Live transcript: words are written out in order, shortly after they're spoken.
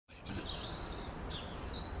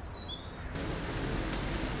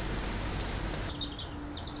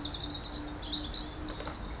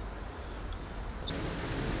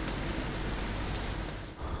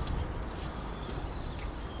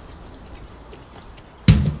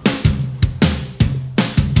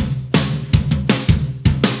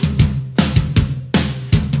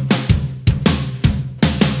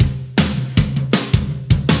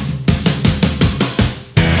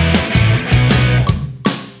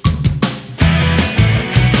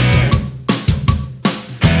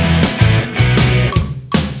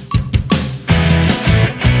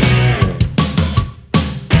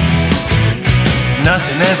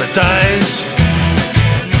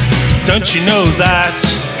don't you know that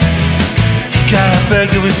you got a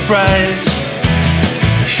burger with fries?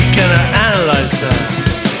 You're gonna analyze that.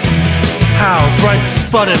 How bright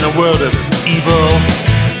spot in a world of evil.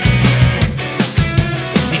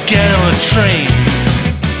 You get on a train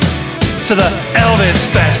to the Elvis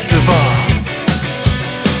Festival.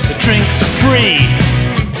 The drinks are free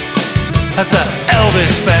at the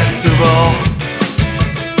Elvis Festival.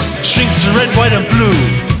 Drinks are red, white and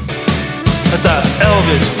blue at the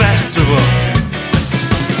Elvis Festival.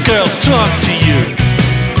 Girls talk to you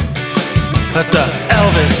at the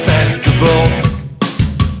Elvis Festival.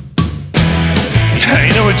 Yeah,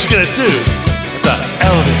 you know what you're gonna do at the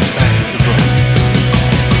Elvis Festival?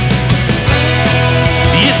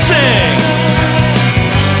 You sing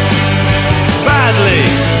badly,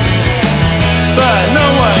 but no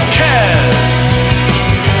one cares.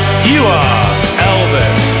 You are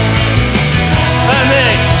Elvis, and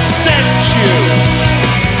they accept you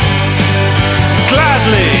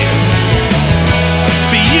gladly,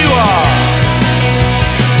 for you are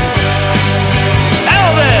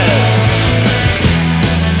Elvis.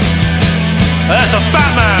 There's a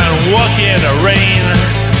fat man walking in the rain.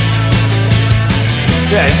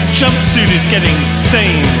 Yeah, his jumpsuit is getting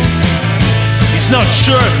stained. He's not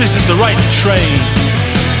sure if this is the right train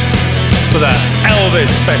for the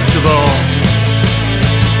Elvis Festival.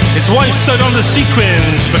 His wife sewed on the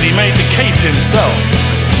sequins, but he made the cape himself.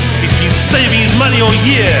 He's been saving his money all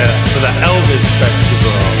year for the Elvis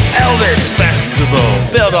Festival. Elvis Festival,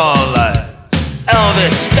 build on lads.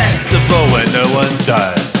 Elvis Festival where no one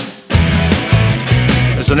dies.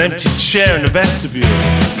 There's an empty chair in the vestibule.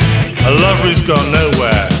 A lover who's gone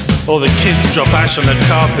nowhere. All the kids drop ash on the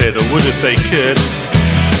carpet, or would if they could.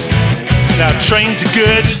 Now trains are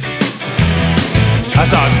good,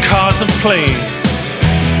 as are cars and planes.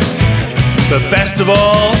 But best of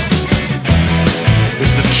all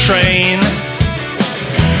is the train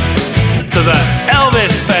to the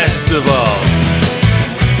Elvis Festival.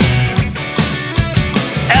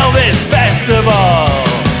 Elvis Festival.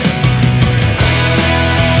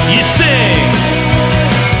 You sing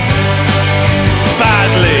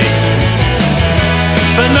badly,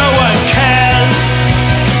 but no one cares.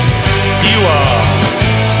 You are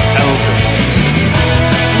Elvis.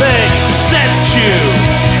 They accept you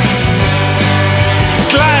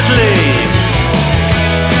gladly,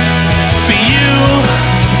 for you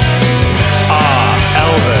are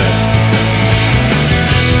Elvis.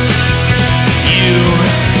 You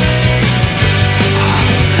are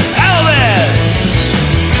Elvis.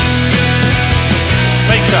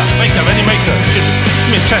 Makeup, any makeup. Give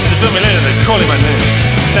me a test, film me later, they're calling my name.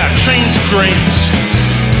 Now, trains are great.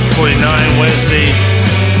 49 Wednesday,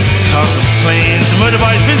 cars and planes,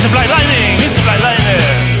 motorbikes, Vincent Black Lightning, Vincent Black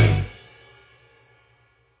Lightning.